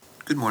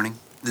Good morning.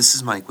 This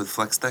is Mike with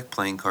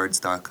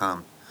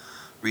FlexDeckPlayingCards.com,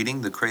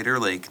 reading the Crater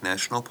Lake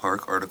National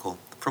Park article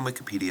from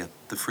Wikipedia,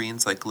 the free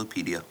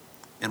encyclopedia,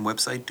 and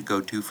website to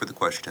go to for the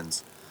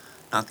questions,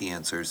 not the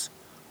answers.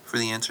 For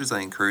the answers, I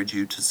encourage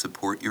you to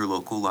support your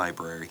local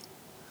library.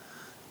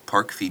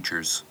 Park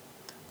features.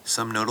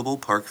 Some notable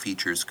park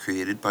features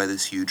created by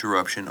this huge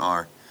eruption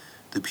are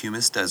the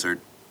Pumice Desert,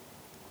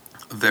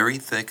 a very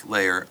thick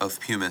layer of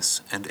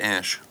pumice and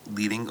ash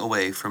leading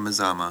away from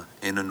Mazama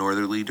in a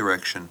northerly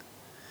direction.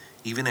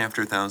 Even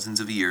after thousands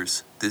of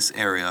years, this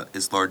area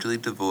is largely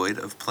devoid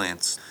of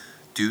plants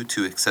due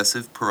to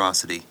excessive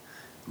porosity,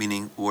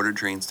 meaning water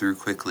drains through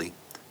quickly,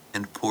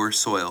 and poor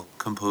soil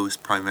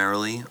composed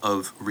primarily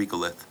of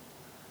regolith.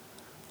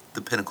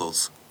 The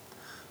pinnacles.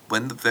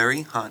 When the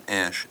very hot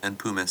ash and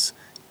pumice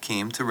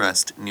came to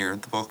rest near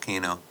the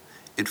volcano,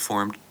 it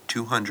formed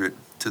 200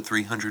 to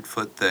 300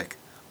 foot thick,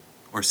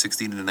 or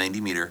 60 to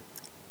 90 meter,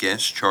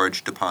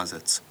 gas-charged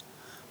deposits.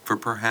 For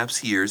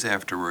perhaps years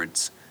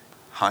afterwards,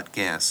 hot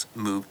gas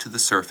moved to the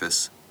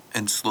surface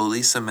and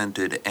slowly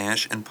cemented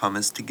ash and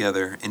pumice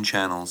together in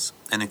channels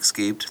and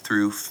escaped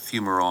through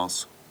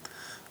fumaroles.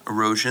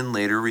 Erosion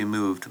later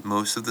removed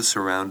most of the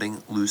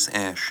surrounding loose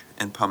ash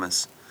and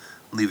pumice,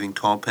 leaving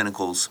tall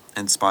pinnacles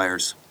and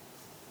spires.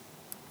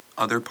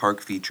 Other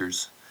park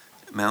features.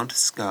 Mount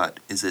Scott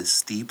is a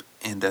steep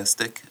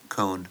andesite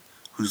cone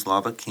whose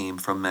lava came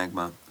from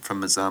magma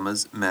from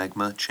Mazama's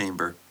magma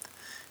chamber.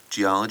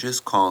 Geologists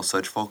call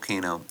such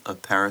volcano a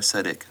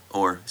parasitic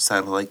or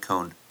satellite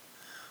cone.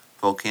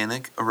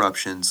 Volcanic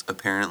eruptions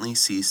apparently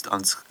ceased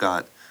on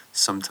Scott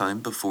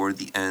sometime before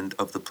the end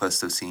of the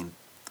Pleistocene.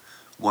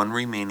 One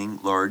remaining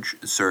large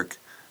cirque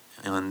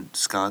on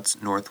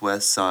Scott's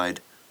northwest side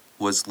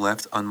was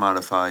left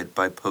unmodified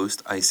by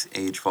post-Ice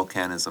Age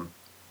volcanism.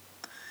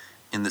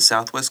 In the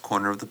southwest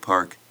corner of the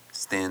park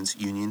stands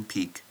Union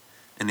Peak,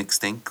 an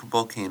extinct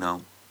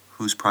volcano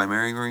whose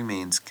primary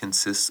remains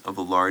consist of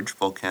a large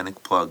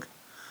volcanic plug,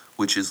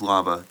 which is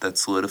lava that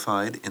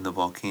solidified in the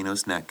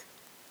volcano's neck.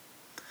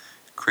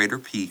 Crater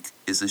Peak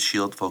is a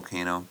shield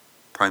volcano,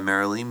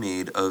 primarily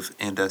made of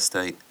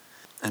andesite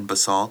and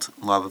basalt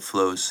lava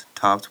flows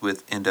topped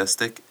with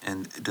andesite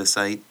and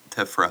dacite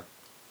tephra.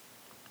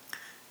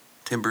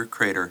 Timber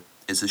Crater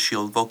is a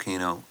shield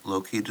volcano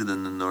located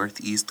in the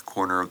northeast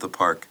corner of the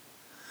park.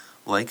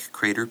 Like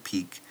Crater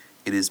Peak,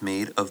 it is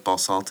made of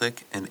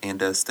basaltic and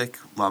andesite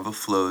lava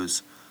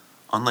flows.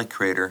 Unlike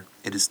Crater,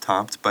 it is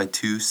topped by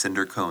two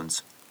cinder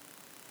cones.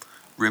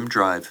 Rim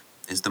Drive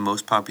is the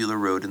most popular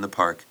road in the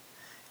park.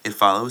 It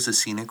follows a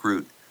scenic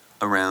route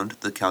around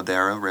the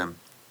Caldera Rim.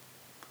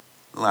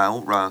 Lau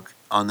Rock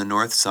on the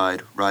north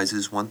side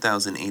rises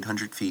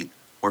 1,800 feet,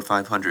 or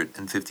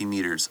 550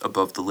 meters,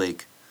 above the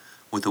lake,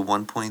 with a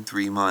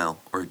 1.3 mile,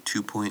 or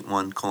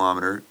 2.1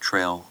 kilometer,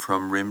 trail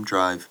from Rim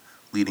Drive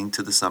leading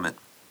to the summit.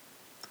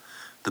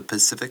 The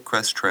Pacific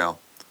Crest Trail,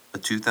 a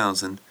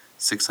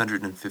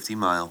 2,650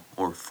 mile,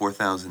 or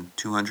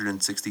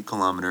 4,260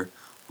 kilometer,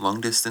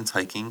 long-distance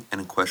hiking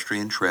and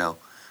equestrian trail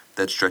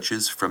that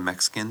stretches from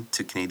Mexican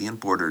to Canadian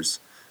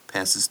borders,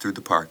 passes through the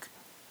park.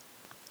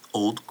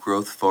 Old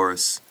growth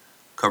forests,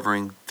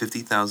 covering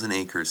 50,000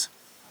 acres.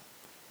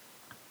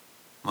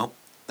 Well,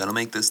 that'll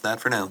make this that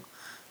for now.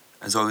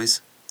 As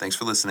always, thanks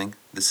for listening.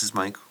 This is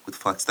Mike with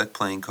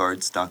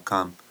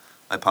FlexDeckPlayingCards.com.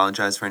 I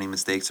apologize for any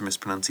mistakes or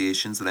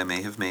mispronunciations that I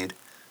may have made.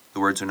 The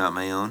words are not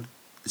my own.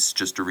 This is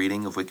just a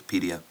reading of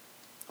Wikipedia.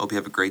 Hope you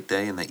have a great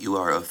day and that you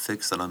are of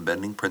fixed and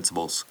unbending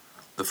principles,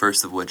 the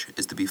first of which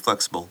is to be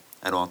flexible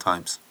at all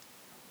times.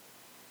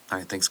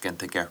 Alright, thanks again.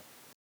 Take care.